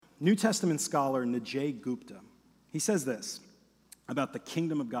New Testament scholar Najay Gupta, he says this about the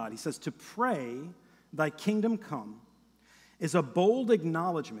kingdom of God. He says, to pray, thy kingdom come, is a bold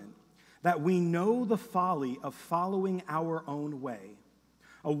acknowledgement that we know the folly of following our own way,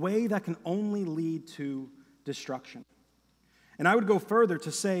 a way that can only lead to destruction. And I would go further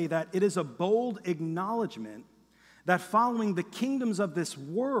to say that it is a bold acknowledgement that following the kingdoms of this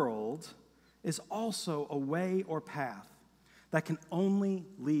world is also a way or path that can only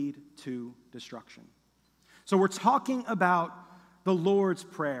lead to destruction. So we're talking about the Lord's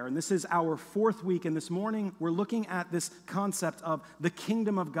Prayer, and this is our fourth week, and this morning we're looking at this concept of the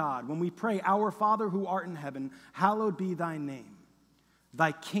kingdom of God. When we pray, Our Father who art in heaven, hallowed be thy name,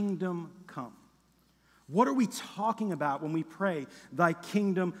 thy kingdom come. What are we talking about when we pray, thy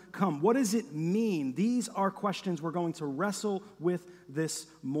kingdom come? What does it mean? These are questions we're going to wrestle with this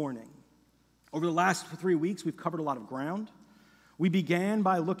morning. Over the last 3 weeks, we've covered a lot of ground. We began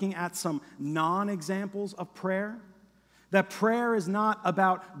by looking at some non-examples of prayer. That prayer is not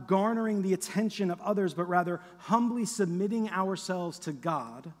about garnering the attention of others, but rather humbly submitting ourselves to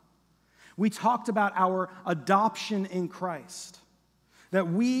God. We talked about our adoption in Christ, that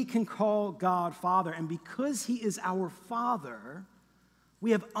we can call God Father, and because He is our Father,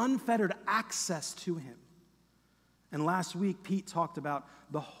 we have unfettered access to Him. And last week, Pete talked about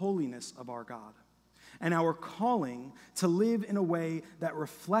the holiness of our God and our calling to live in a way that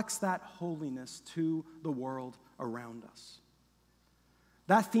reflects that holiness to the world around us.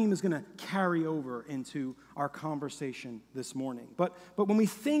 That theme is going to carry over into our conversation this morning. But when we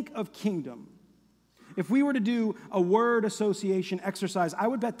think of kingdom, if we were to do a word association exercise, I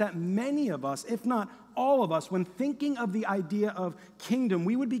would bet that many of us, if not all of us, when thinking of the idea of kingdom,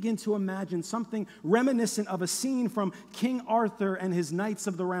 we would begin to imagine something reminiscent of a scene from King Arthur and his Knights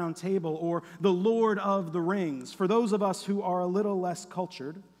of the Round Table or The Lord of the Rings. For those of us who are a little less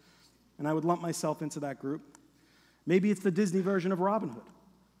cultured, and I would lump myself into that group, maybe it's the Disney version of Robin Hood,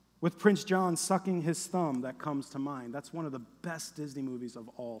 with Prince John sucking his thumb that comes to mind. That's one of the best Disney movies of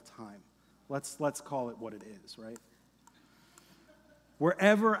all time. Let's call it what it is, right?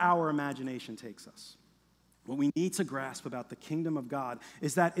 Wherever our imagination takes us, what we need to grasp about the kingdom of God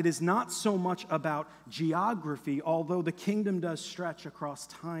is that it is not so much about geography, although the kingdom does stretch across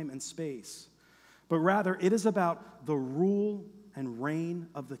time and space, but rather it is about the rule and reign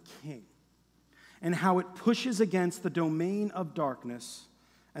of the king and how it pushes against the domain of darkness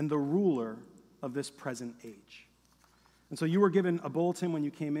and the ruler of this present age. And so you were given a bulletin when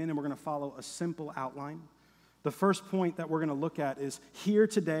you came in, and we're going to follow a simple outline. The first point that we're going to look at is here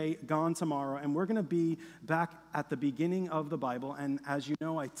today, gone tomorrow, and we're going to be back at the beginning of the Bible. And as you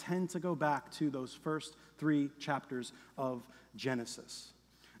know, I tend to go back to those first 3 chapters of Genesis.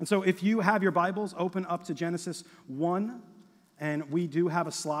 And so if you have your Bibles, open up to Genesis 1, and we do have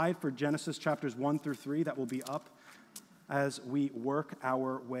a slide for Genesis chapters 1 through 3 that will be up as we work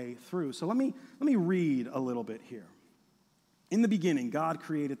our way through. So let me read a little bit here. In the beginning, God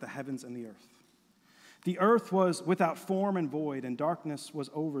created the heavens and the earth. The earth was without form and void, and darkness was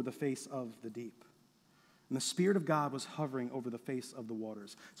over the face of the deep. And the Spirit of God was hovering over the face of the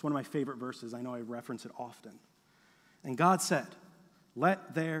waters. It's one of my favorite verses. I know I reference it often. And God said,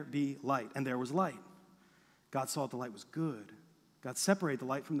 "Let there be light." And there was light. God saw that the light was good. God separated the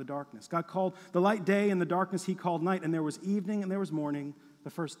light from the darkness. God called the light day, and the darkness He called night. And there was evening and there was morning the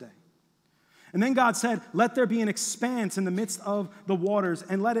first day. And then God said, "Let there be an expanse in the midst of the waters,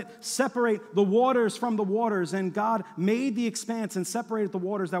 and let it separate the waters from the waters." And God made the expanse and separated the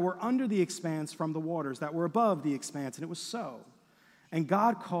waters that were under the expanse from the waters that were above the expanse. And it was so. And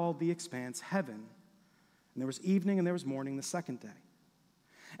God called the expanse heaven. And there was evening and there was morning the second day.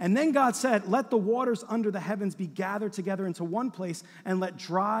 And then God said, "Let the waters under the heavens be gathered together into one place, and let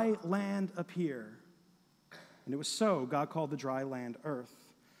dry land appear." And it was so. God called the dry land earth.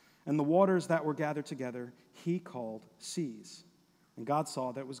 And the waters that were gathered together, He called seas. And God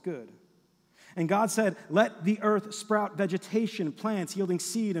saw that it was good. And God said, "Let the earth sprout vegetation, plants yielding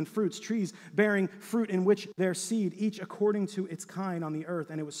seed and fruits, trees bearing fruit in which their seed, each according to its kind on the earth."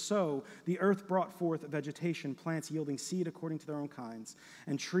 And it was so. The earth brought forth vegetation, plants yielding seed according to their own kinds,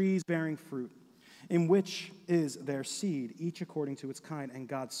 and trees bearing fruit, in which is their seed, each according to its kind. And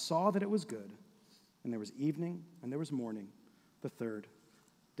God saw that it was good. And there was evening and there was morning, the third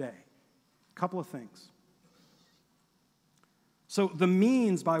day. A couple of things. So the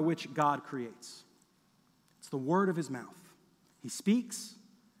means by which God creates, it's the word of His mouth. He speaks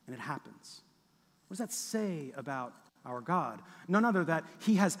and it happens. What does that say about our God? None other that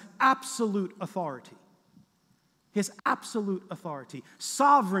He has absolute authority. He has absolute authority,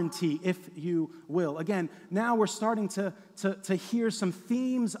 sovereignty, if you will. Again, now we're starting to hear some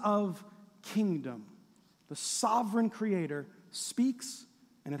themes of kingdom. The sovereign creator speaks,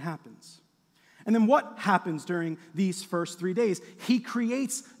 and it happens. And then what happens during these first 3 days? He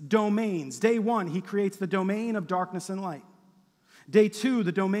creates domains. Day 1, he creates the domain of darkness and light. Day 2,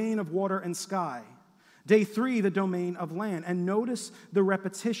 the domain of water and sky. Day 3, the domain of land. And notice the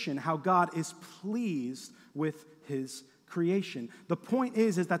repetition, how God is pleased with his creation. The point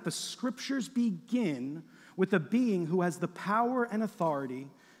is that the scriptures begin with a being who has the power and authority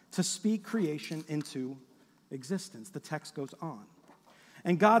to speak creation into existence. The text goes on.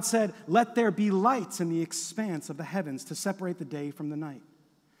 And God said, "Let there be lights in the expanse of the heavens to separate the day from the night.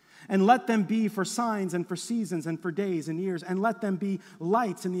 And let them be for signs and for seasons and for days and years. And let them be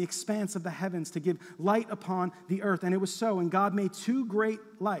lights in the expanse of the heavens to give light upon the earth." And it was so. And God made 2 great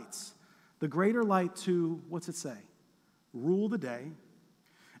lights. The greater light to, what's it say? Rule the day.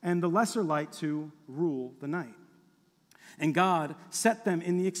 And the lesser light to rule the night. And God set them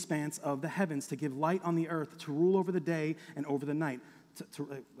in the expanse of the heavens to give light on the earth, to rule over the day and over the night,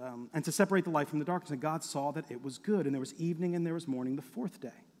 and to separate the light from the darkness. And God saw that it was good. And there was evening and there was morning the 4th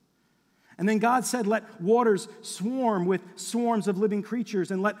day. And then God said, "Let waters swarm with swarms of living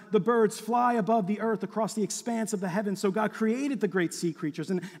creatures, and let the birds fly above the earth across the expanse of the heavens." So God created the great sea creatures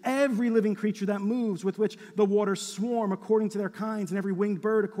and every living creature that moves, with which the waters swarm according to their kinds, and every winged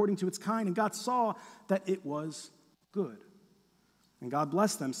bird according to its kind. And God saw that it was good. And God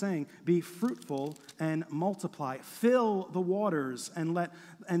blessed them, saying, "Be fruitful and multiply. Fill the waters and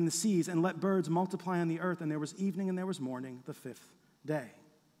the seas, and let birds multiply on the earth." And there was evening and there was morning the 5th day.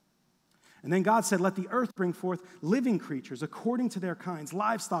 And then God said, "Let the earth bring forth living creatures according to their kinds,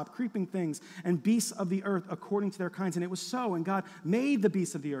 livestock, creeping things, and beasts of the earth according to their kinds." And it was so. And God made the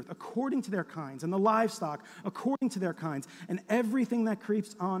beasts of the earth according to their kinds, and the livestock according to their kinds, and everything that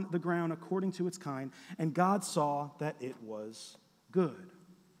creeps on the ground according to its kind. And God saw that it was good.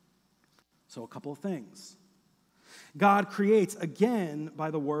 So a couple of things. God creates again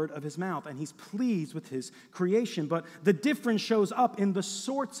by the word of his mouth, and he's pleased with his creation. But the difference shows up in the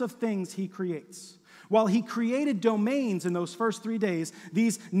sorts of things he creates. While he created domains in those first 3 days,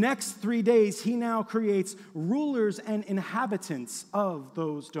 these next 3 days, he now creates rulers and inhabitants of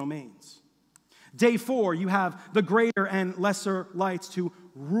those domains. Day 4, you have the greater and lesser lights to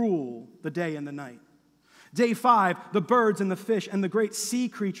rule the day and the night. Day 5, the birds and the fish and the great sea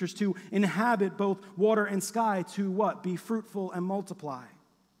creatures to inhabit both water and sky, to what? Be fruitful and multiply.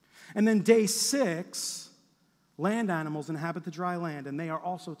 And then day 6, land animals inhabit the dry land, and they are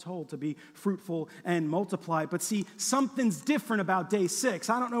also told to be fruitful and multiply. But see, something's different about day 6.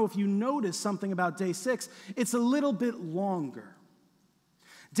 I don't know if you noticed something about day 6. It's a little bit longer.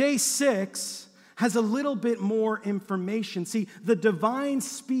 Day 6 has a little bit more information. See, the divine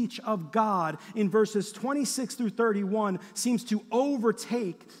speech of God in verses 26 through 31 seems to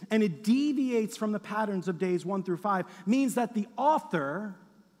overtake, and it deviates from the patterns of days 1 through 5, means that the author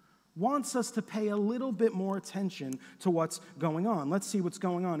wants us to pay a little bit more attention to what's going on. Let's see what's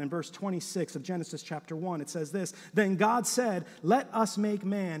going on in verse 26 of Genesis chapter 1. It says this, "Then God said, 'Let us make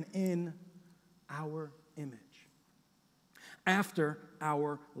man in our image, after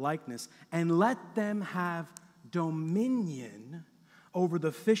our likeness, and let them have dominion over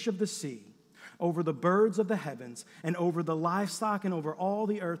the fish of the sea, over the birds of the heavens, and over the livestock, and over all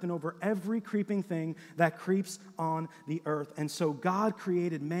the earth, and over every creeping thing that creeps on the earth.' And so God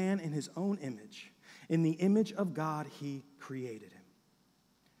created man in his own image. In the image of God he created him.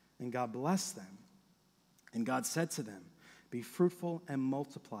 And God blessed them. And God said to them, 'Be fruitful and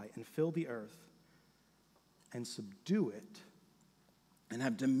multiply, and fill the earth, and subdue it, and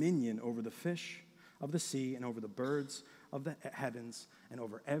have dominion over the fish of the sea, and over the birds of the heavens, and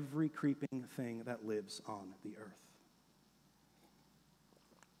over every creeping thing that lives on the earth.'"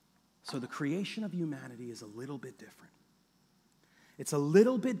 So the creation of humanity is a little bit different. It's a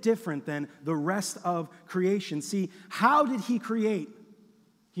little bit different than the rest of creation. See, how did he create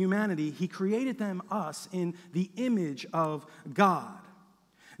humanity? He created them, us, in the image of God.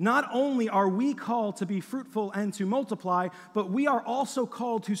 Not only are we called to be fruitful and to multiply, but we are also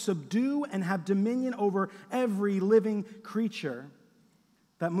called to subdue and have dominion over every living creature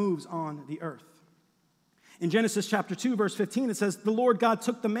that moves on the earth. In Genesis chapter 2, verse 15, it says, "The Lord God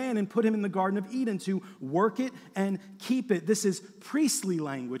took the man and put him in the Garden of Eden to work it and keep it." This is priestly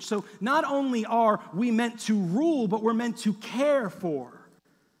language. So not only are we meant to rule, but we're meant to care for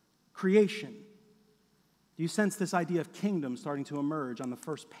creation. Do you sense this idea of kingdom starting to emerge on the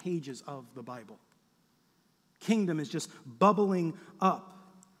first pages of the Bible? Kingdom is just bubbling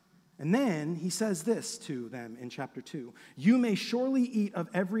up. And then he says this to them in chapter 2. You may surely eat of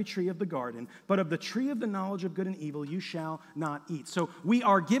every tree of the garden, but of the tree of the knowledge of good and evil you shall not eat. So we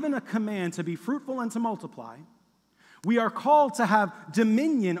are given a command to be fruitful and to multiply. We are called to have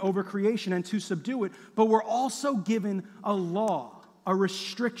dominion over creation and to subdue it, but we're also given a law, a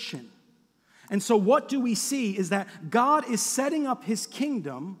restriction. And so what do we see is that God is setting up his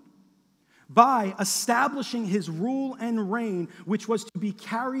kingdom by establishing his rule and reign, which was to be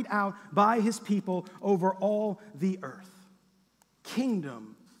carried out by his people over all the earth.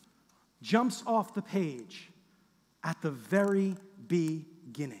 Kingdom jumps off the page at the very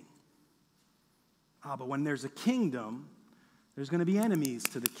beginning. But when there's a kingdom, there's going to be enemies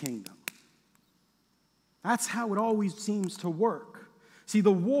to the kingdom. That's how it always seems to work. See, the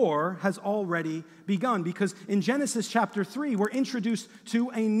war has already begun because in Genesis chapter 3, we're introduced to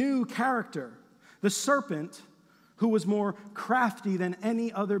a new character, the serpent, who was more crafty than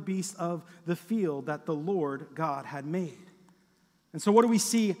any other beast of the field that the Lord God had made. And so what do we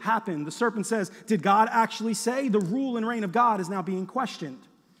see happen? The serpent says, did God actually say? The rule and reign of God is now being questioned.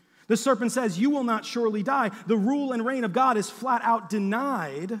 The serpent says, you will not surely die. The rule and reign of God is flat out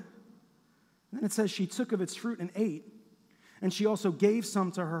denied. And then it says she took of its fruit and ate. And she also gave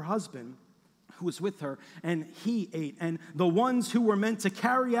some to her husband who was with her, and he ate. And the ones who were meant to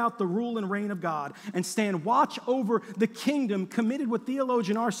carry out the rule and reign of God and stand watch over the kingdom committed what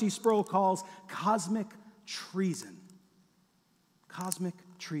theologian R.C. Sproul calls cosmic treason. Cosmic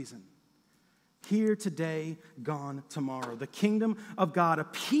treason. Here today, gone tomorrow. The kingdom of God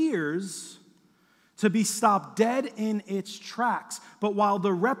appears to be stopped dead in its tracks. But while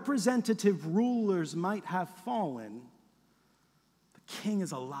the representative rulers might have fallen, King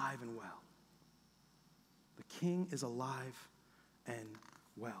is alive and well. The king is alive and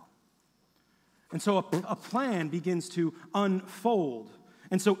well. And so a plan begins to unfold.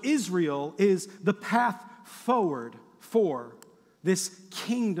 And so Israel is the path forward for this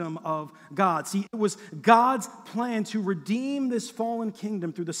kingdom of God. See, it was God's plan to redeem this fallen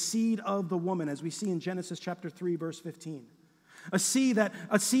kingdom through the seed of the woman, as we see in Genesis chapter 3, verse 15. A seed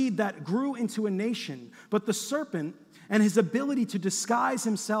that grew into a nation, but the serpent and his ability to disguise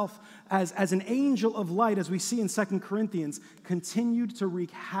himself as an angel of light, as we see in 2 Corinthians, continued to wreak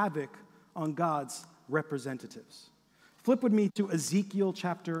havoc on God's representatives. Flip with me to Ezekiel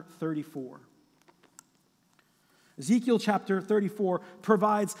chapter 34. Ezekiel chapter 34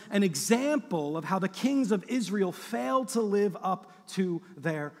 provides an example of how the kings of Israel failed to live up to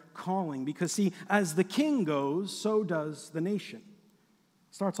their calling. Because, see, as the king goes, so does the nation.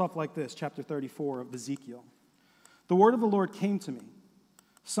 It starts off like this, chapter 34 of Ezekiel. The word of the Lord came to me,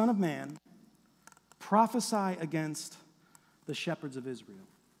 Son of man, prophesy against the shepherds of Israel.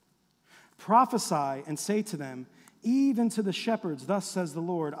 Prophesy and say to them, even to the shepherds, thus says the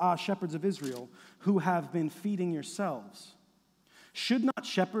Lord, shepherds of Israel, who have been feeding yourselves. Should not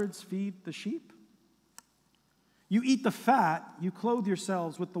shepherds feed the sheep? You eat the fat, you clothe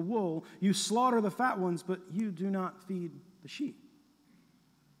yourselves with the wool, you slaughter the fat ones, but you do not feed the sheep.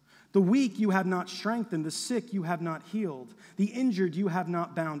 The weak you have not strengthened, the sick you have not healed, the injured you have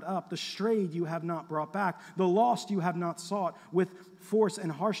not bound up, the strayed you have not brought back, the lost you have not sought, with force and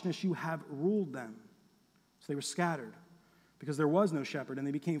harshness you have ruled them. So they were scattered because there was no shepherd, and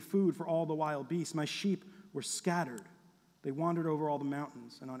they became food for all the wild beasts. My sheep were scattered. They wandered over all the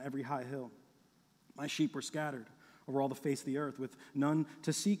mountains and on every high hill. My sheep were scattered over all the face of the earth, with none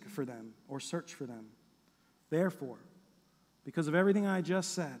to seek for them or search for them. Therefore, because of everything I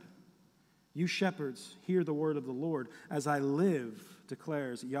just said, you shepherds, hear the word of the Lord. As I live,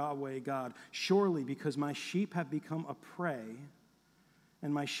 declares Yahweh God, surely because my sheep have become a prey,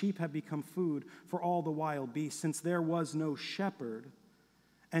 and my sheep have become food for all the wild beasts, since there was no shepherd,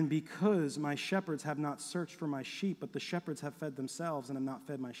 and because my shepherds have not searched for my sheep, but the shepherds have fed themselves and have not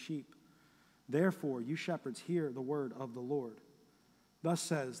fed my sheep. Therefore, you shepherds, hear the word of the Lord. Thus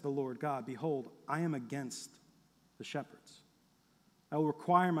says the Lord God, behold, I am against the shepherds. I will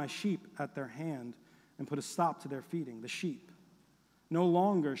require my sheep at their hand and put a stop to their feeding, the sheep. No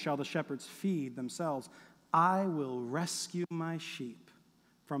longer shall the shepherds feed themselves. I will rescue my sheep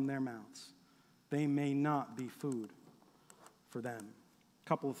from their mouths. They may not be food for them. A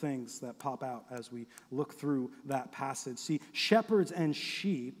couple of things that pop out as we look through that passage. See, shepherds and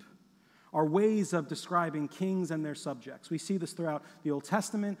sheep are ways of describing kings and their subjects. We see this throughout the Old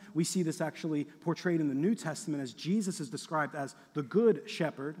Testament. We see this actually portrayed in the New Testament as Jesus is described as the good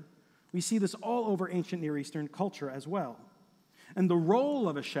shepherd. We see this all over ancient Near Eastern culture as well. And the role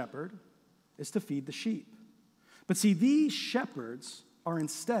of a shepherd is to feed the sheep. But see, these shepherds are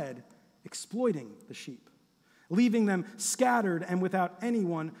instead exploiting the sheep, leaving them scattered and without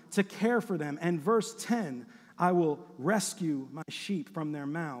anyone to care for them. And verse 10, I will rescue my sheep from their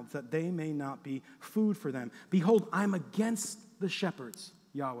mouths, that they may not be food for them. Behold, I'm against the shepherds,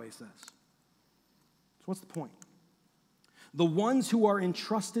 Yahweh says. So what's the point? The ones who are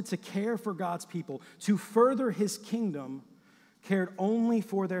entrusted to care for God's people, to further his kingdom, cared only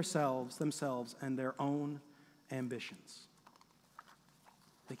for themselves, and their own ambitions.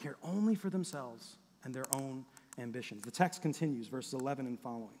 They cared only for themselves and their own ambitions. The text continues, verses 11 and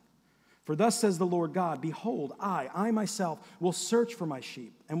following. For thus says the Lord God, behold, I myself will search for my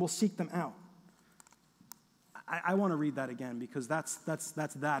sheep and will seek them out. I want to read that again because that's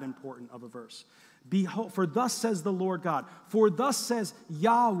that important of a verse. Behold, for thus says the Lord God, for thus says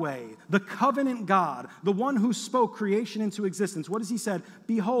Yahweh, the covenant God, the one who spoke creation into existence. What has he said?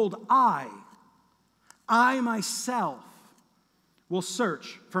 Behold, I myself will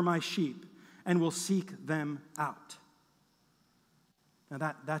search for my sheep and will seek them out.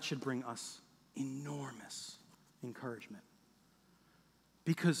 Now that should bring us enormous encouragement.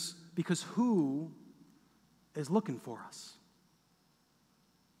 Because who is looking for us?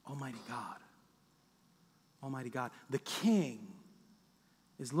 Almighty God. Almighty God. The King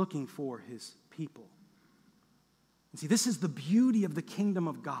is looking for his people. And see, this is the beauty of the kingdom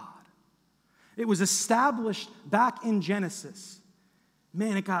of God. It was established back in Genesis.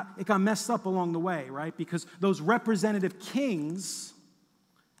 Man, it got messed up along the way, right? Because those representative kings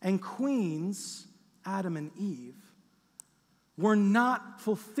and queens, Adam and Eve, were not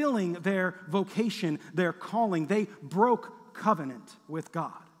fulfilling their vocation, their calling. They broke covenant with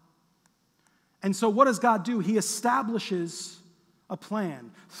God. And so what does God do? He establishes a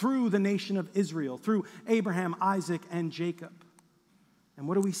plan through the nation of Israel, through Abraham, Isaac, and Jacob. And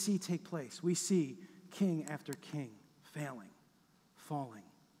what do we see take place? We see king after king failing, falling,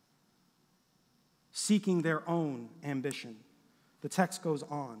 seeking their own ambition. The text goes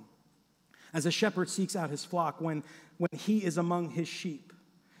on. As a shepherd seeks out his flock when he is among his sheep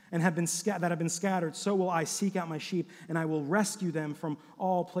and that have been scattered, so will I seek out my sheep, and I will rescue them from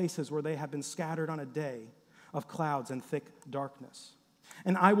all places where they have been scattered on a day of clouds and thick darkness.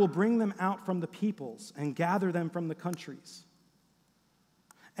 And I will bring them out from the peoples and gather them from the countries,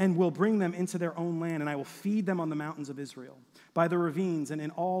 and will bring them into their own land, and I will feed them on the mountains of Israel, by the ravines and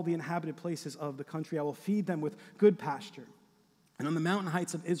in all the inhabited places of the country. I will feed them with good pasture. And on the mountain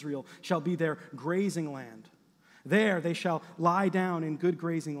heights of Israel shall be their grazing land. There they shall lie down in good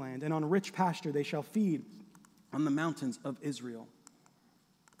grazing land, and on rich pasture they shall feed on the mountains of Israel.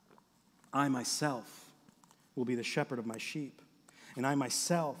 I myself will be the shepherd of my sheep, and I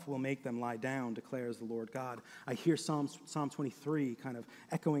myself will make them lie down, declares the Lord God. I hear Psalm 23 kind of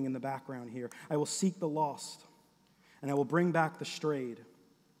echoing in the background here. I will seek the lost, and I will bring back the strayed,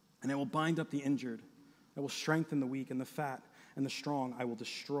 and I will bind up the injured. I will strengthen the weak, and the fat and the strong I will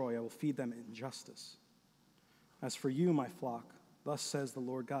destroy. I will feed them in justice. As for you, my flock, thus says the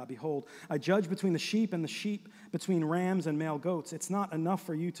Lord God, behold, I judge between the sheep and the sheep, between rams and male goats. It's not enough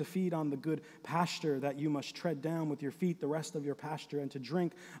for you to feed on the good pasture, that you must tread down with your feet the rest of your pasture, and to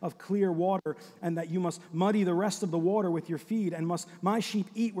drink of clear water, and that you must muddy the rest of the water with your feet, and must my sheep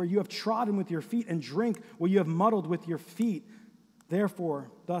eat where you have trodden with your feet, and drink where you have muddled with your feet. Therefore,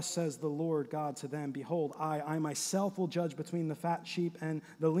 thus says the Lord God to them, behold, I myself will judge between the fat sheep and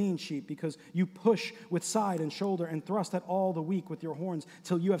the lean sheep, because you push with side and shoulder and thrust at all the weak with your horns,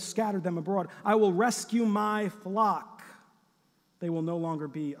 till you have scattered them abroad. I will rescue my flock. They will no longer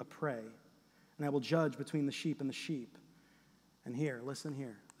be a prey. And I will judge between the sheep and the sheep. And here, listen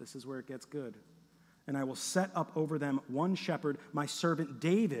here, this is where it gets good. And I will set up over them one shepherd, my servant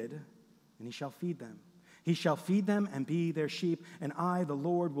David, and he shall feed them. He shall feed them and be their sheep, and I, the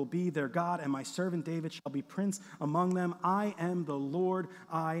Lord, will be their God, and my servant David shall be prince among them. I am the Lord,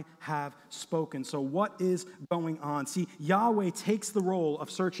 I have spoken. So what is going on? See, Yahweh takes the role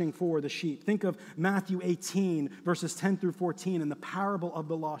of searching for the sheep. Think of Matthew 18, verses 10 through 14, in the parable of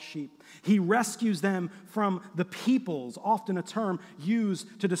the lost sheep. He rescues them from the peoples, often a term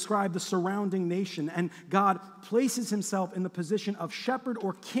used to describe the surrounding nation, and God places himself in the position of shepherd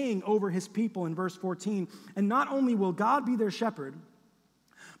or king over his people in verse 14. And not only will God be their shepherd,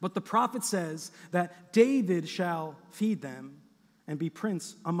 but the prophet says that David shall feed them and be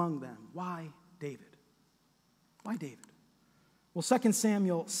prince among them. Why David? Why David? Well, 2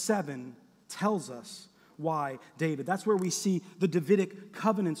 Samuel 7 tells us why David. That's where we see the Davidic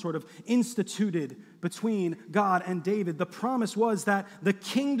covenant sort of instituted between God and David. The promise was that the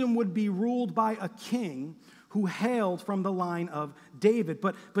kingdom would be ruled by a king who hailed from the line of David.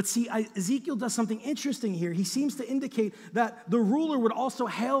 But see, Ezekiel does something interesting here. He seems to indicate that the ruler would also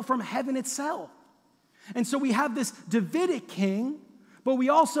hail from heaven itself. And so we have this Davidic king, but we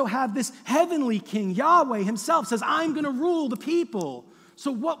also have this heavenly king. Yahweh himself says, I'm going to rule the people.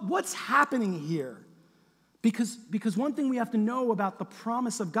 So what's happening here? Because one thing we have to know about the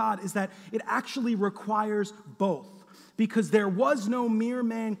promise of God is that it actually requires both. Because there was no mere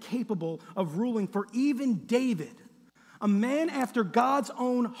man capable of ruling, for even David, a man after God's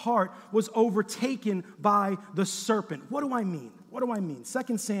own heart, was overtaken by the serpent. What do I mean? What do I mean?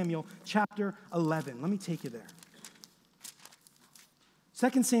 2 Samuel chapter 11. Let me take you there.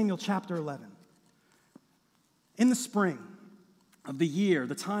 2 Samuel chapter 11. In the spring of the year,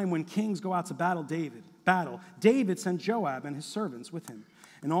 the time when kings go out to battle, David sent Joab and his servants with him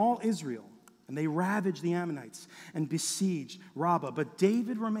and all Israel, and they ravaged the Ammonites and besieged Rabbah. But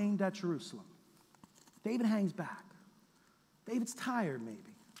David remained at Jerusalem. David hangs back. David's tired, maybe.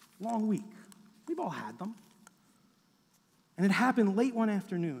 Long week. We've all had them. And it happened late one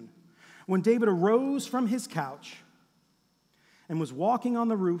afternoon when David arose from his couch and was walking on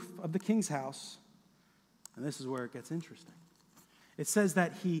the roof of the king's house. And this is where it gets interesting. It says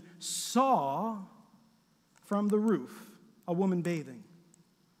that he saw from the roof a woman bathing.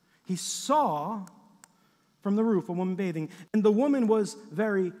 He saw from the roof a woman bathing, and the woman was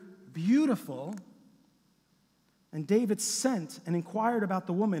very beautiful. And David sent and inquired about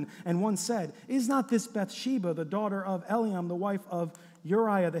the woman, and one said, is not this Bathsheba, the daughter of Eliam, the wife of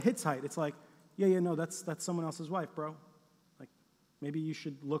Uriah the Hittite? It's like, no, that's someone else's wife, bro. Like, maybe you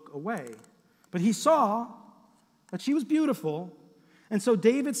should look away. But he saw that she was beautiful, and so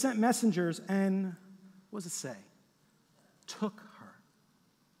David sent messengers and, what does it say? Took her.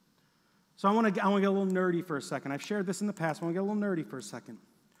 So I want to get a little nerdy for a second. I've shared this in the past. I want to get a little nerdy for a second.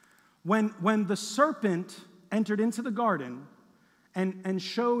 When the serpent entered into the garden and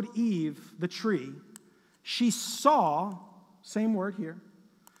showed Eve the tree, she saw, same word here,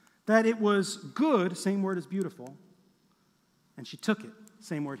 that it was good, same word as beautiful, and she took it,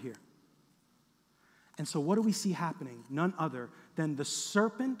 same word here. And so what do we see happening? None other than the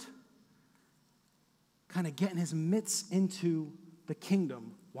serpent kind of getting his mitts into the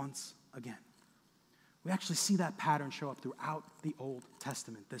kingdom once again. We actually see that pattern show up throughout the Old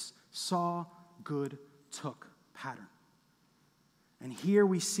Testament, this saw, good, took pattern. And here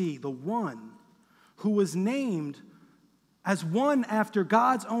we see the one who was named as one after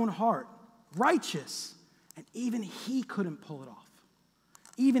God's own heart, righteous, and even he couldn't pull it off.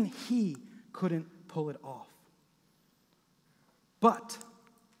 Even he couldn't pull it off. But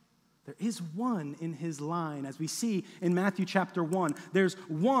there is one in his line, as we see in Matthew chapter 1. There's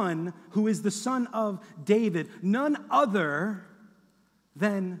one who is the son of David, none other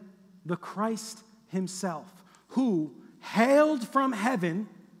than the Christ himself, who hailed from heaven,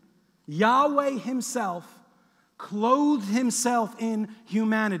 Yahweh himself, clothed himself in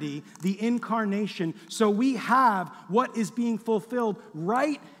humanity, the incarnation. So we have what is being fulfilled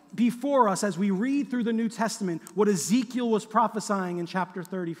right before us as we read through the New Testament, what Ezekiel was prophesying in chapter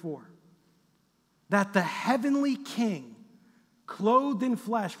 34. That the heavenly king, clothed in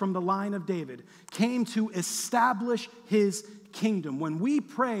flesh from the line of David, came to establish his kingdom. When we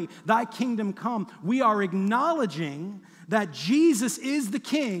pray, thy kingdom come, we are acknowledging that Jesus is the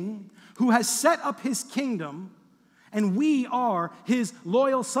king who has set up his kingdom, and we are his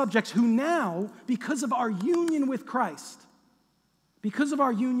loyal subjects who now, because of our union with Christ,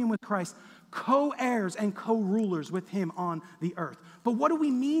 co-heirs and co-rulers with him on the earth. But what do we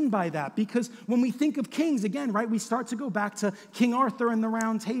mean by that? Because when we think of kings, again, right, we start to go back to King Arthur and the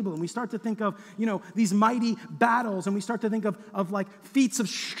Round Table, and we start to think of, these mighty battles, and we start to think of like feats of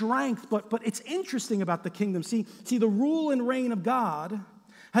strength. But it's interesting about the kingdom. See, the rule and reign of God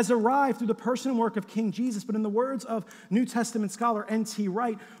has arrived through the person and work of King Jesus. But in the words of New Testament scholar N.T.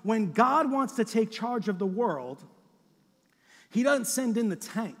 Wright, when God wants to take charge of the world, he doesn't send in the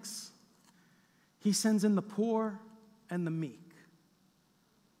tanks. He sends in the poor and the meek.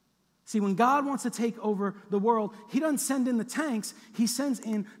 See, when God wants to take over the world, he doesn't send in the tanks. He sends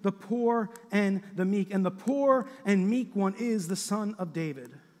in the poor and the meek. And the poor and meek one is the son of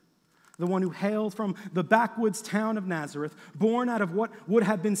David, the one who hailed from the backwoods town of Nazareth, born out of what would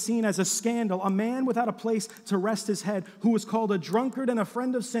have been seen as a scandal, a man without a place to rest his head, who was called a drunkard and a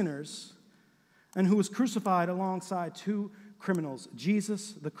friend of sinners, and who was crucified alongside two criminals.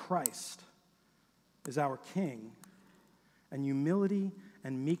 Jesus the Christ is our King, and humility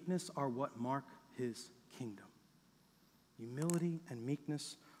and meekness are what mark his kingdom. Humility and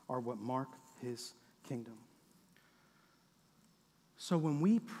meekness are what mark his kingdom. So when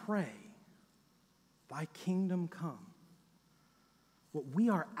we pray, thy kingdom come, what we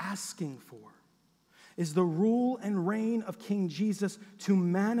are asking for is the rule and reign of King Jesus to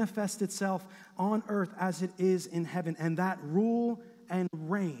manifest itself on earth as it is in heaven. And that rule and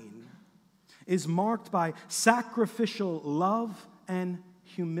reign is marked by sacrificial love and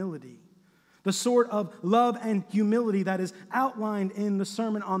humility. The sort of love and humility that is outlined in the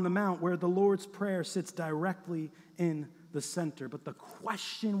Sermon on the Mount, where the Lord's Prayer sits directly in the center. But the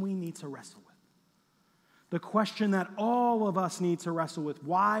question we need to wrestle with, the question that all of us need to wrestle with,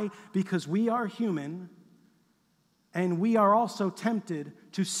 why? Because we are human, and we are also tempted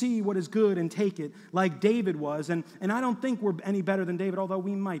to see what is good and take it, like David was. And I don't think we're any better than David, although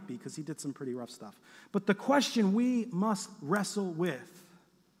we might be, because he did some pretty rough stuff. But the question we must wrestle with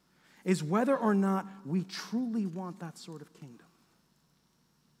is whether or not we truly want that sort of kingdom.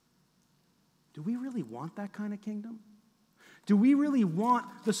 Do we really want that kind of kingdom? Do we really want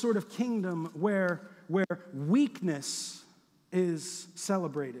the sort of kingdom where weakness is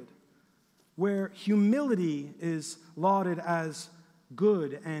celebrated, where humility is lauded as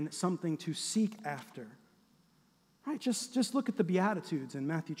good and something to seek after? Right? Just look at the Beatitudes in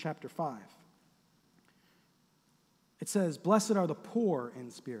Matthew chapter 5. It says, "Blessed are the poor in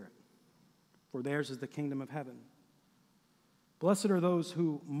spirit, for theirs is the kingdom of heaven. Blessed are those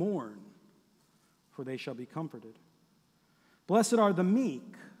who mourn, for they shall be comforted. Blessed are the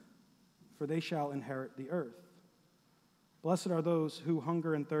meek, for they shall inherit the earth. Blessed are those who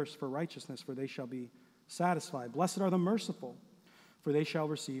hunger and thirst for righteousness, for they shall be satisfied. Blessed are the merciful, for they shall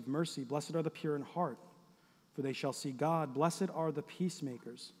receive mercy. Blessed are the pure in heart, for they shall see God. Blessed are the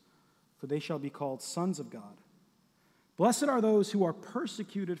peacemakers, for they shall be called sons of God. Blessed are those who are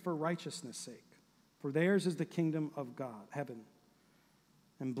persecuted for righteousness' sake, for theirs is the kingdom of God, heaven.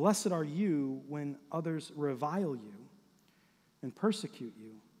 And blessed are you when others revile you and persecute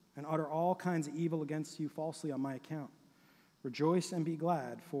you and utter all kinds of evil against you falsely on my account. Rejoice and be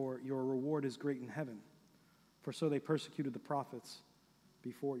glad, for your reward is great in heaven. For so they persecuted the prophets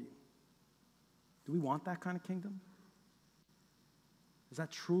before you." Do we want that kind of kingdom? Is that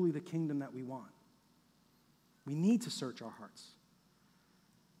truly the kingdom that we want? We need to search our hearts.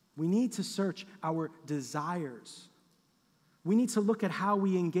 We need to search our desires. We need to look at how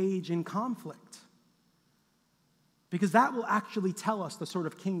we engage in conflict, because that will actually tell us the sort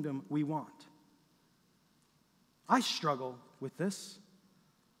of kingdom we want. I struggle with this.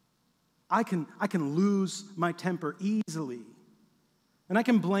 I can lose my temper easily. And I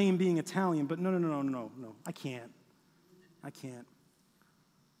can blame being Italian, but no, I can't.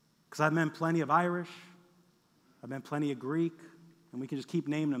 Because I've met plenty of Irish, I've met plenty of Greek, and we can just keep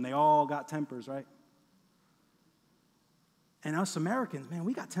naming them. They all got tempers, right? And us Americans, man,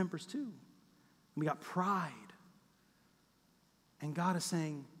 we got tempers too. We got pride. And God is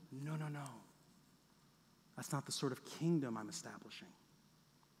saying, no. That's not the sort of kingdom I'm establishing.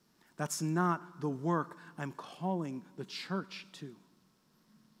 That's not the work I'm calling the church to.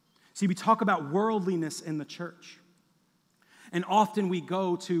 See, we talk about worldliness in the church. And often we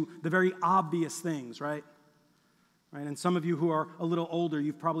go to the very obvious things, right? And some of you who are a little older,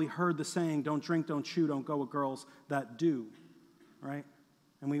 you've probably heard the saying, don't drink, don't chew, don't go with girls that do, right?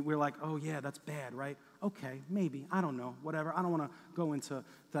 And we're like, oh yeah, that's bad, right? Okay, maybe, I don't know, whatever. I don't want to go into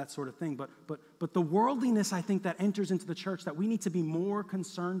that sort of thing. But the worldliness, I think, that enters into the church that we need to be more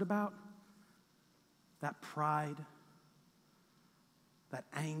concerned about, that pride, that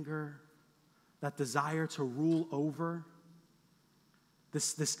anger, that desire to rule over,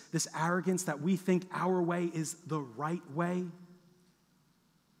 this arrogance that we think our way is the right way.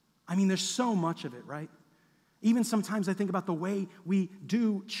 I mean, there's so much of it, right? Even sometimes I think about the way we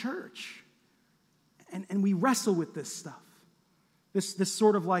do church, and we wrestle with this stuff. This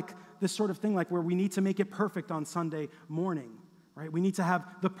sort of thing like where we need to make it perfect on Sunday morning, right? We need to have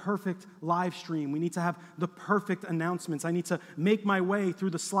the perfect live stream. We need to have the perfect announcements. I need to make my way through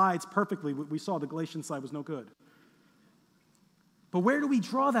the slides perfectly. We saw the Galatians slide was no good. But where do we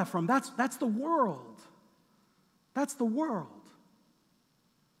draw that from? That's the world. That's the world.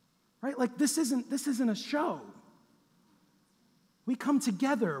 Right? Like this isn't a show. We come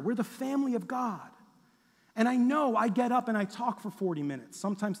together. We're the family of God. And I know I get up and I talk for 40 minutes,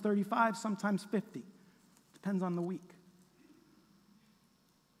 sometimes 35, sometimes 50. Depends on the week.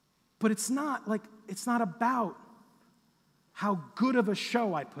 But it's not about how good of a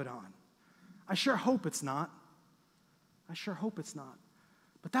show I put on. I sure hope it's not.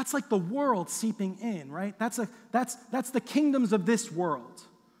 But that's like the world seeping in, right? That's the kingdoms of this world.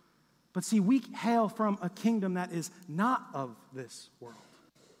 But see, we hail from a kingdom that is not of this world.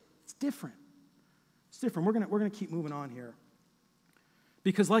 It's different. We're going to keep moving on here.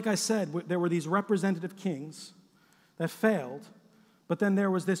 Because like I said, there were these representative kings that failed, but then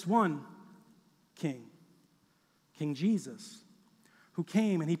there was this one king, King Jesus, who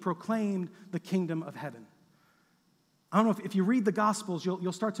came and he proclaimed the kingdom of heaven. I don't know if you read the Gospels,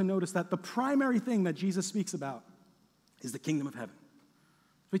 you'll start to notice that the primary thing that Jesus speaks about is the kingdom of heaven.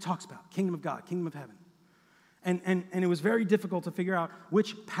 That's what he talks about, kingdom of God, kingdom of heaven. And it was very difficult to figure out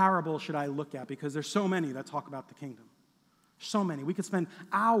which parable should I look at because there's so many that talk about the kingdom. So many. We could spend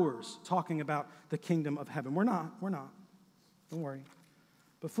hours talking about the kingdom of heaven. We're not. Don't worry.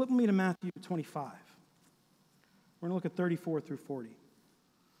 But flip me to Matthew 25. We're going to look at 34 through 40.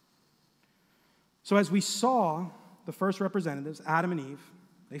 So as we saw, the first representatives, Adam and Eve,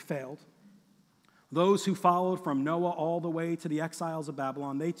 they failed. Those who followed from Noah all the way to the exiles of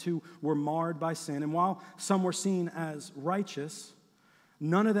Babylon, they too were marred by sin. And while some were seen as righteous,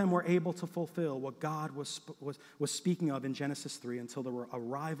 none of them were able to fulfill what God was speaking of in Genesis 3 until the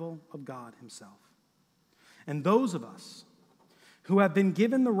arrival of God himself. And those of us who have been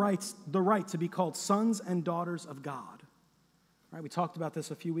given the right to be called sons and daughters of God, right? We talked about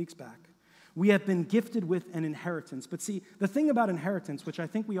this a few weeks back. We have been gifted with an inheritance. But see, the thing about inheritance, which I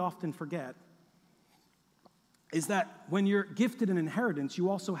think we often forget, is that when you're gifted an inheritance, you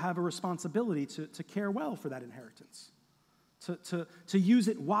also have a responsibility to care well for that inheritance, to use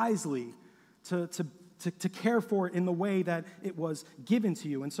it wisely, to care for it in the way that it was given to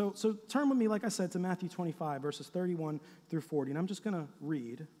you. And so turn with me, like I said, to Matthew 25, verses 31 through 40, and I'm just going to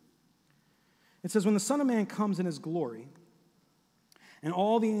read. It says, "When the Son of Man comes in his glory, and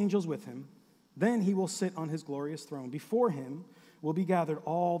all the angels with him, then he will sit on his glorious throne. Before him will be gathered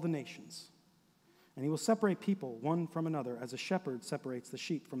all the nations. And he will separate people one from another as a shepherd separates the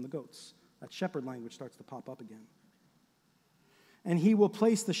sheep from the goats." That shepherd language starts to pop up again. "And he will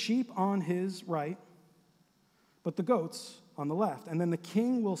place the sheep on his right, but the goats on the left. And then the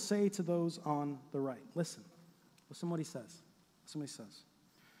king will say to those on the right," listen what he says. Listen what he says.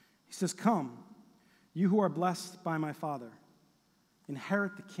 He says, "Come, you who are blessed by my Father,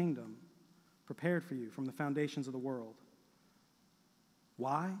 inherit the kingdom prepared for you from the foundations of the world."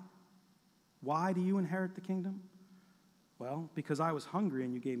 Why? Why do you inherit the kingdom? Well, because I was hungry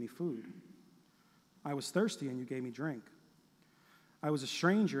and you gave me food. I was thirsty and you gave me drink. I was a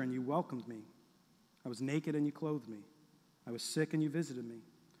stranger and you welcomed me. I was naked and you clothed me. I was sick and you visited me.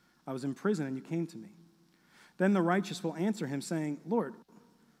 I was in prison and you came to me. Then the righteous will answer him, saying, "Lord,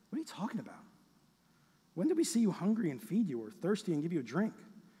 what are you talking about? When did we see you hungry and feed you, or thirsty and give you a drink?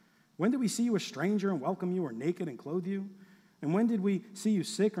 When did we see you a stranger and welcome you, or naked and clothe you? And when did we see you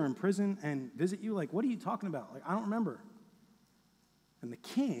sick or in prison and visit you?" Like, what are you talking about? Like, I don't remember. And the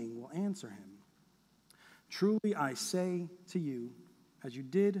king will answer him, "Truly I say to you, as you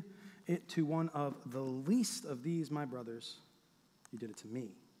did it to one of the least of these my brothers, you did it to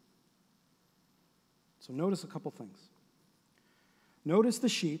me." So notice a couple things. Notice the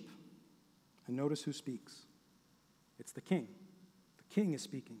sheep, and notice who speaks. It's the king. The king is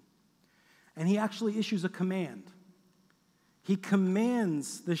speaking. And he actually issues a command. He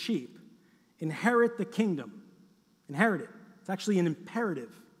commands the sheep, inherit the kingdom. Inherit it. It's actually an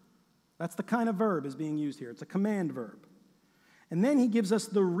imperative. That's the kind of verb is being used here. It's a command verb. And then he gives us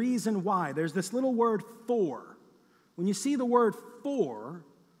the reason why. There's this little word "for." When you see the word "for,"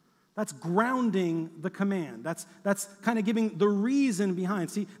 that's grounding the command. That's kind of giving the reason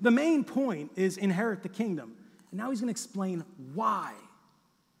behind. See, the main point is inherit the kingdom. And now he's going to explain why.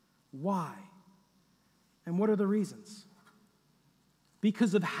 Why? And what are the reasons?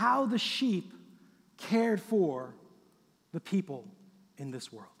 Because of how the sheep cared for the people in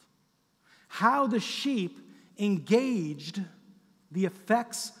this world. How the sheep engaged the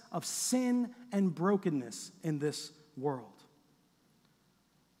effects of sin and brokenness in this world.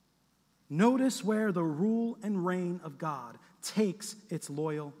 Notice where the rule and reign of God takes its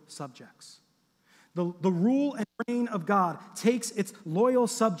loyal subjects. The rule and reign of God takes its loyal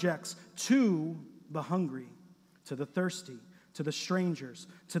subjects to the hungry, to the thirsty, to the strangers,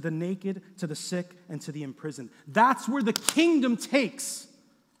 to the naked, to the sick, and to the imprisoned. That's where the kingdom takes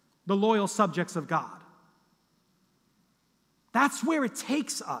the loyal subjects of God. That's where it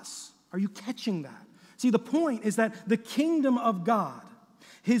takes us. Are you catching that? See, the point is that the kingdom of God,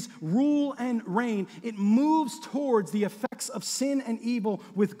 his rule and reign, it moves towards the effects of sin and evil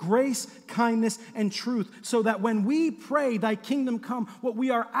with grace, kindness, and truth, so that when we pray, "Thy kingdom come," what we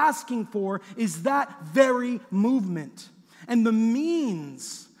are asking for is that very movement. And the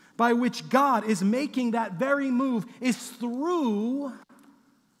means by which God is making that very move is through,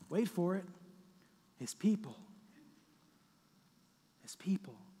 wait for it, his people. His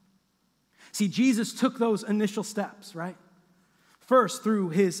people. See, Jesus took those initial steps, right? First, through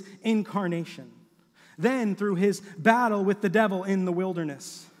his incarnation. Then, through his battle with the devil in the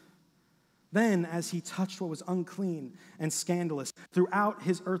wilderness. Then, as he touched what was unclean and scandalous throughout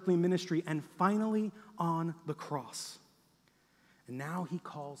his earthly ministry, and finally on the cross. And now he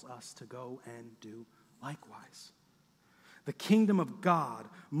calls us to go and do likewise. The kingdom of God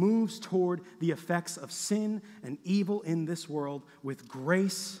moves toward the effects of sin and evil in this world with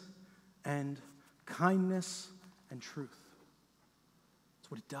grace and kindness and truth.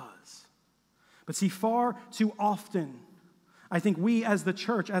 That's what it does. But see, far too often, I think we as the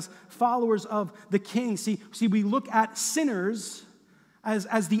church, as followers of the King, see we look at sinners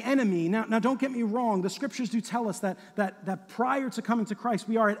as the enemy. Now, don't get me wrong. The scriptures do tell us that prior to coming to Christ,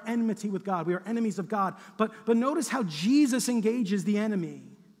 we are at enmity with God. We are enemies of God. But notice how Jesus engages the enemy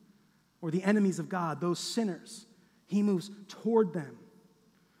or the enemies of God, those sinners. He moves toward them.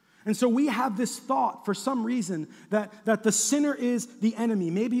 And so we have this thought for some reason that the sinner is the enemy.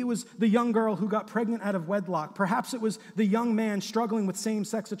 Maybe it was the young girl who got pregnant out of wedlock. Perhaps it was the young man struggling with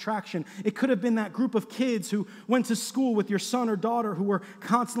same-sex attraction. It could have been that group of kids who went to school with your son or daughter who were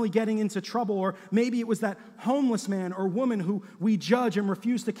constantly getting into trouble. Or maybe it was that homeless man or woman who we judge and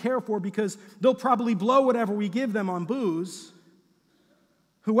refuse to care for because they'll probably blow whatever we give them on booze.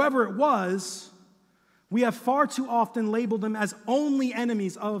 Whoever it was, we have far too often labeled them as only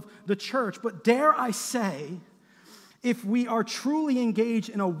enemies of the church. But dare I say, if we are truly engaged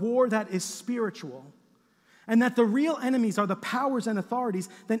in a war that is spiritual, and that the real enemies are the powers and authorities,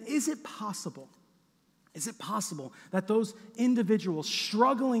 then is it possible that those individuals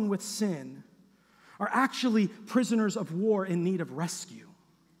struggling with sin are actually prisoners of war in need of rescue?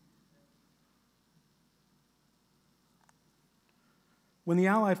 When the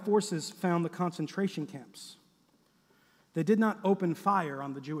Allied forces found the concentration camps, they did not open fire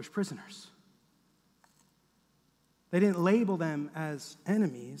on the Jewish prisoners. They didn't label them as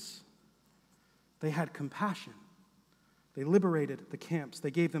enemies. They had compassion. They liberated the camps.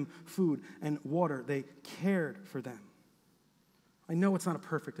 They gave them food and water. They cared for them. I know it's not a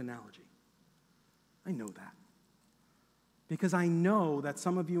perfect analogy. I know that. Because I know that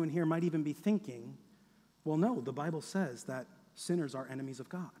some of you in here might even be thinking, well, no, the Bible says that sinners are enemies of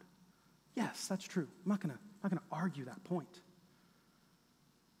God. Yes, that's true. I'm not going to argue that point.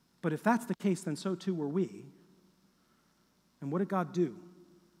 But if that's the case, then so too were we. And what did God do?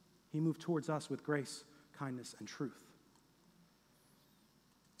 He moved towards us with grace, kindness, and truth.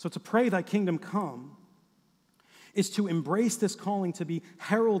 So to pray thy kingdom come is to embrace this calling to be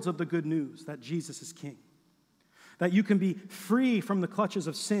heralds of the good news that Jesus is king. That you can be free from the clutches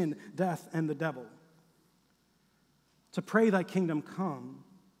of sin, death, and the devil. To pray thy kingdom come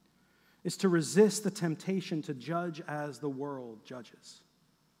is to resist the temptation to judge as the world judges.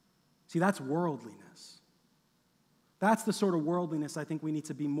 See, that's worldliness. That's the sort of worldliness I think we need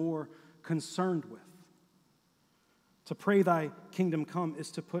to be more concerned with. To pray thy kingdom come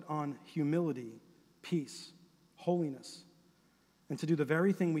is to put on humility, peace, holiness, and to do the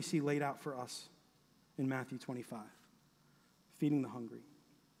very thing we see laid out for us in Matthew 25. Feeding the hungry,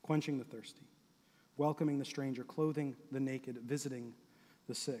 quenching the thirsty, welcoming the stranger, clothing the naked, visiting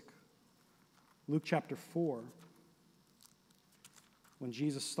the sick. Luke chapter 4, when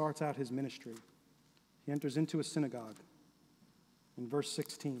Jesus starts out his ministry, he enters into a synagogue in verse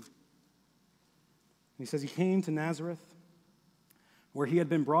 16. And he says he came to Nazareth, where he had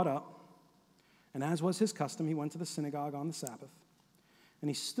been brought up, and as was his custom, he went to the synagogue on the Sabbath, and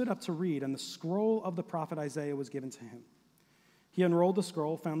he stood up to read, and the scroll of the prophet Isaiah was given to him. He unrolled the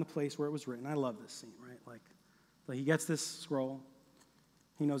scroll, found the place where it was written. I love this scene, right? Like he gets this scroll.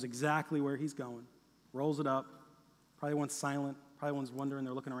 He knows exactly where he's going. Rolls it up. Probably one's silent. Probably one's wondering.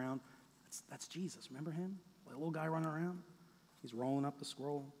 They're looking around. That's Jesus. Remember him? Like a little guy running around. He's rolling up the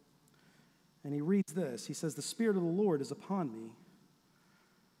scroll. And he reads this. He says, "The Spirit of the Lord is upon me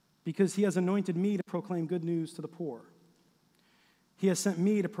because he has anointed me to proclaim good news to the poor. He has sent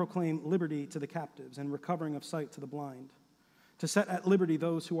me to proclaim liberty to the captives and recovering of sight to the blind, to set at liberty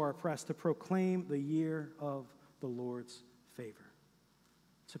those who are oppressed, to proclaim the year of the Lord's favor."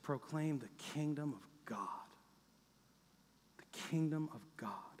 To proclaim the kingdom of God. The kingdom of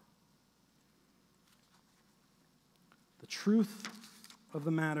God. The truth of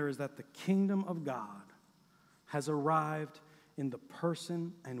the matter is that the kingdom of God has arrived in the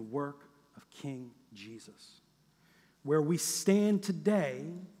person and work of King Jesus. Where we stand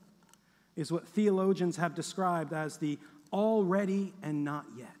today is what theologians have described as the already and not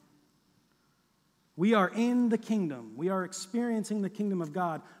yet. We are in the kingdom. We are experiencing the kingdom of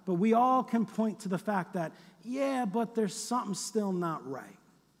God, but we all can point to the fact that, yeah, but there's something still not right.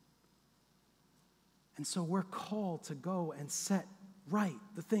 And so we're called to go and set right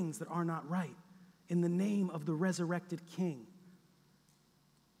the things that are not right in the name of the resurrected King.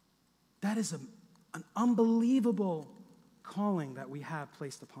 That is an unbelievable calling that we have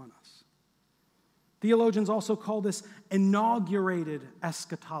placed upon us. Theologians also call this inaugurated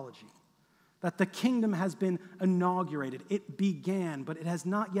eschatology, that the kingdom has been inaugurated. It began, but it has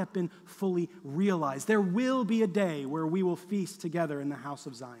not yet been fully realized. There will be a day where we will feast together in the house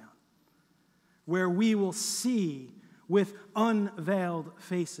of Zion, where we will see with unveiled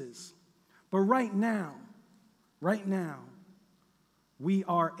faces. But right now, we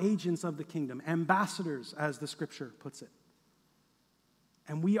are agents of the kingdom, ambassadors, as the scripture puts it.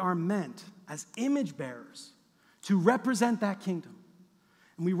 And we are meant as image bearers to represent that kingdom.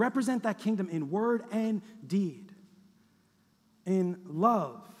 And we represent that kingdom in word and deed, in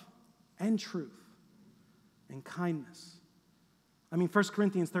love and truth, and kindness. I mean, 1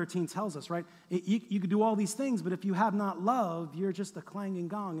 Corinthians 13 tells us, right? You could do all these things, but if you have not love, you're just a clanging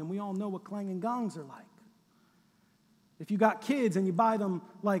gong. And we all know what clanging gongs are like. If you got kids and you buy them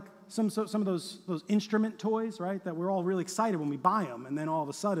like some of those instrument toys, right, that we're all really excited when we buy them, and then all of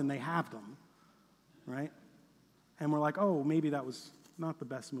a sudden they have them, right? And we're like, oh, maybe that was not the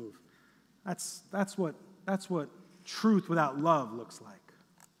best move. That's what truth without love looks like.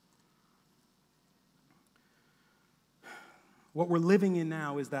 What we're living in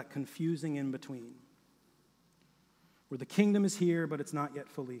now is that confusing in between, where the kingdom is here, but it's not yet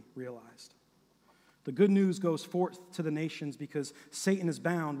fully realized. The good news goes forth to the nations because Satan is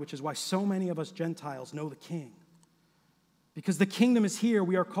bound, which is why so many of us Gentiles know the King. Because the kingdom is here,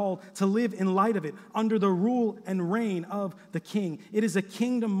 we are called to live in light of it, under the rule and reign of the King. It is a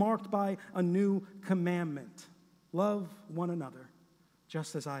kingdom marked by a new commandment. Love one another,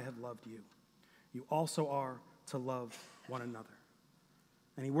 just as I have loved you. You also are to love one another.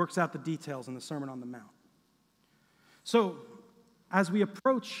 And he works out the details in the Sermon on the Mount. So, as we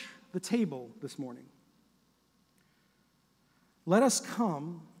approach the table this morning, let us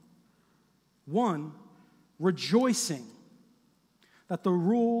come, one, rejoicing that the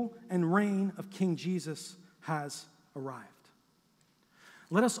rule and reign of King Jesus has arrived.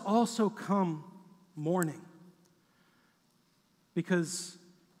 Let us also come mourning, because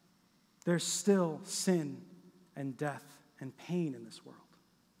there's still sin and death and pain in this world.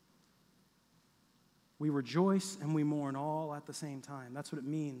 We rejoice and we mourn all at the same time. That's what it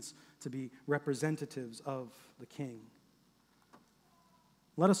means to be representatives of the King.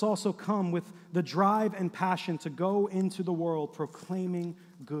 Let us also come with the drive and passion to go into the world proclaiming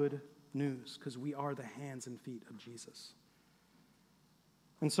good news, because we are the hands and feet of Jesus.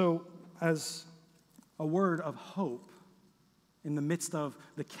 And so, as a word of hope in the midst of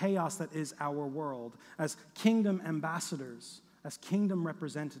the chaos that is our world, as kingdom ambassadors, as kingdom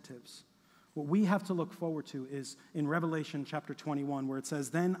representatives, what we have to look forward to is in Revelation chapter 21, where it says,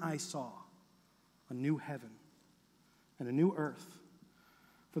 "Then I saw a new heaven and a new earth.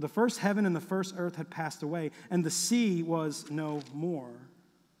 For the first heaven and the first earth had passed away, and the sea was no more.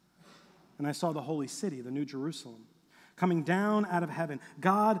 And I saw the holy city, the new Jerusalem, coming down out of heaven,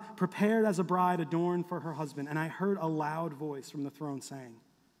 God prepared as a bride adorned for her husband. And I heard a loud voice from the throne saying,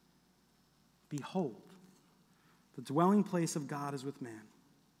 'Behold, the dwelling place of God is with man.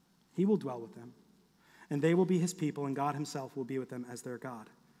 He will dwell with them, and they will be his people, and God himself will be with them as their God.'"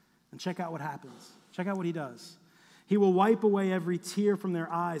 And check out what happens. Check out what he does. "He will wipe away every tear from their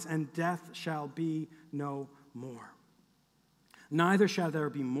eyes, and death shall be no more. Neither shall there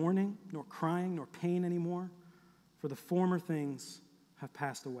be mourning, nor crying, nor pain anymore, for the former things have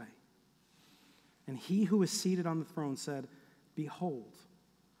passed away." And he who is seated on the throne said, "Behold,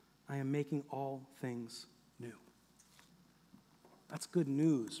 I am making all things new." That's good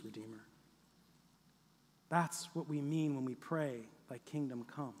news, Redeemer. That's what we mean when we pray, "Thy kingdom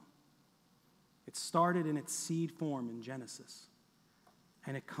come." It started in its seed form in Genesis,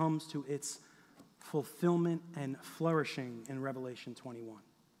 and it comes to its fulfillment and flourishing in Revelation 21.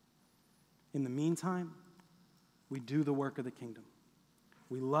 In the meantime, we do the work of the kingdom.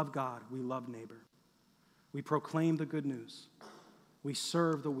 We love God, we love neighbor. We proclaim the good news. We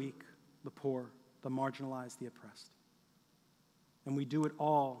serve the weak, the poor, the marginalized, the oppressed. And we do it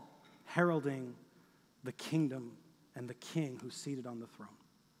all heralding the kingdom and the King who's seated on the throne.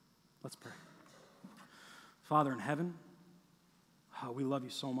 Let's pray. Father in heaven, we love you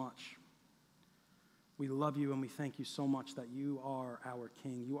so much. We love you and we thank you so much that you are our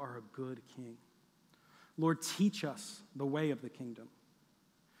King. You are a good King. Lord, teach us the way of the kingdom.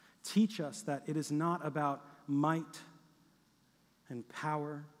 Teach us that it is not about might and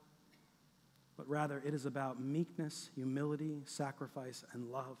power, but rather it is about meekness, humility, sacrifice,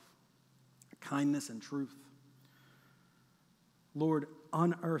 and love, kindness and truth. Lord,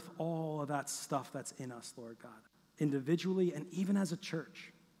 unearth all of that stuff that's in us, Lord God, individually and even as a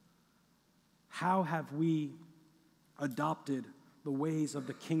church. How have we adopted the ways of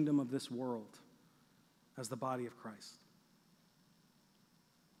the kingdom of this world as the body of Christ?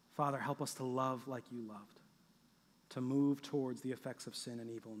 Father, help us to love like you loved, to move towards the effects of sin and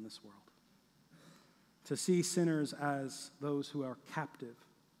evil in this world, to see sinners as those who are captive.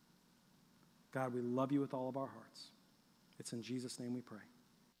 God, we love you with all of our hearts. It's in Jesus' name we pray.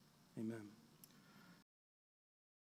 Amen.